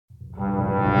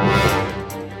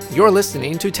You're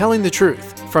listening to Telling the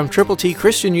Truth from Triple T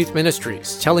Christian Youth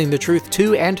Ministries, telling the truth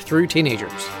to and through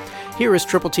teenagers. Here is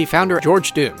Triple T founder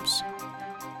George Dooms.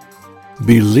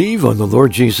 Believe on the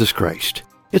Lord Jesus Christ.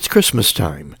 It's Christmas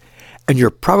time, and you're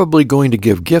probably going to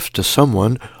give gifts to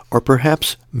someone or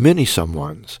perhaps many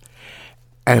someones.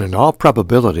 And in all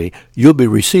probability, you'll be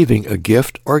receiving a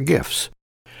gift or gifts.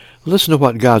 Listen to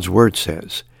what God's Word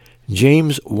says.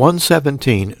 James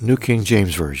 1:17, New King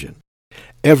James Version.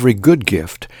 Every good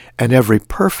gift and every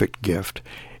perfect gift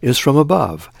is from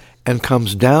above and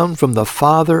comes down from the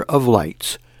Father of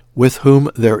lights, with whom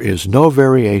there is no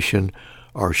variation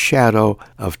or shadow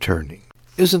of turning.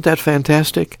 Isn't that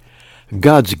fantastic?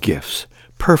 God's gifts,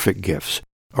 perfect gifts,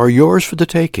 are yours for the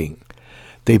taking.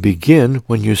 They begin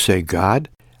when you say, God,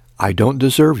 I don't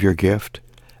deserve your gift.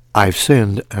 I've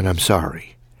sinned and I'm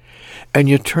sorry. And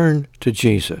you turn to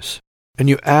Jesus, and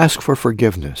you ask for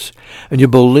forgiveness, and you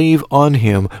believe on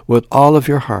Him with all of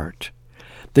your heart.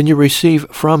 Then you receive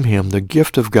from Him the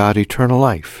gift of God, eternal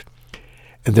life.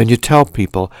 And then you tell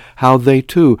people how they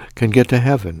too can get to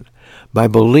heaven by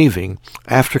believing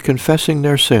after confessing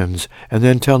their sins and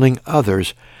then telling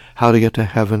others how to get to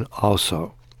heaven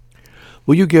also.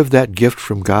 Will you give that gift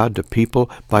from God to people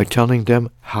by telling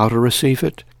them how to receive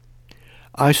it?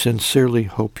 I sincerely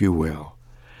hope you will.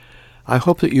 I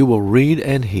hope that you will read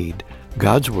and heed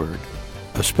God's Word,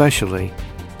 especially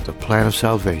the plan of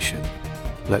salvation.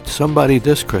 Let somebody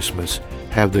this Christmas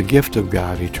have the gift of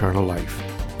God, eternal life.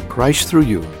 Christ through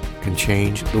you can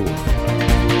change the world.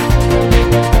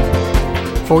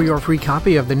 For your free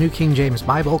copy of the New King James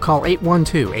Bible, call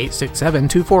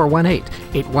 812-867-2418,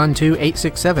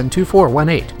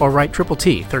 812-867-2418, or write Triple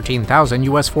T, 13,000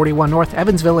 U.S. 41 North,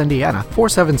 Evansville, Indiana,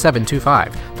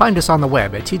 47725. Find us on the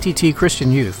web at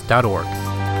tttchristianyouth.org.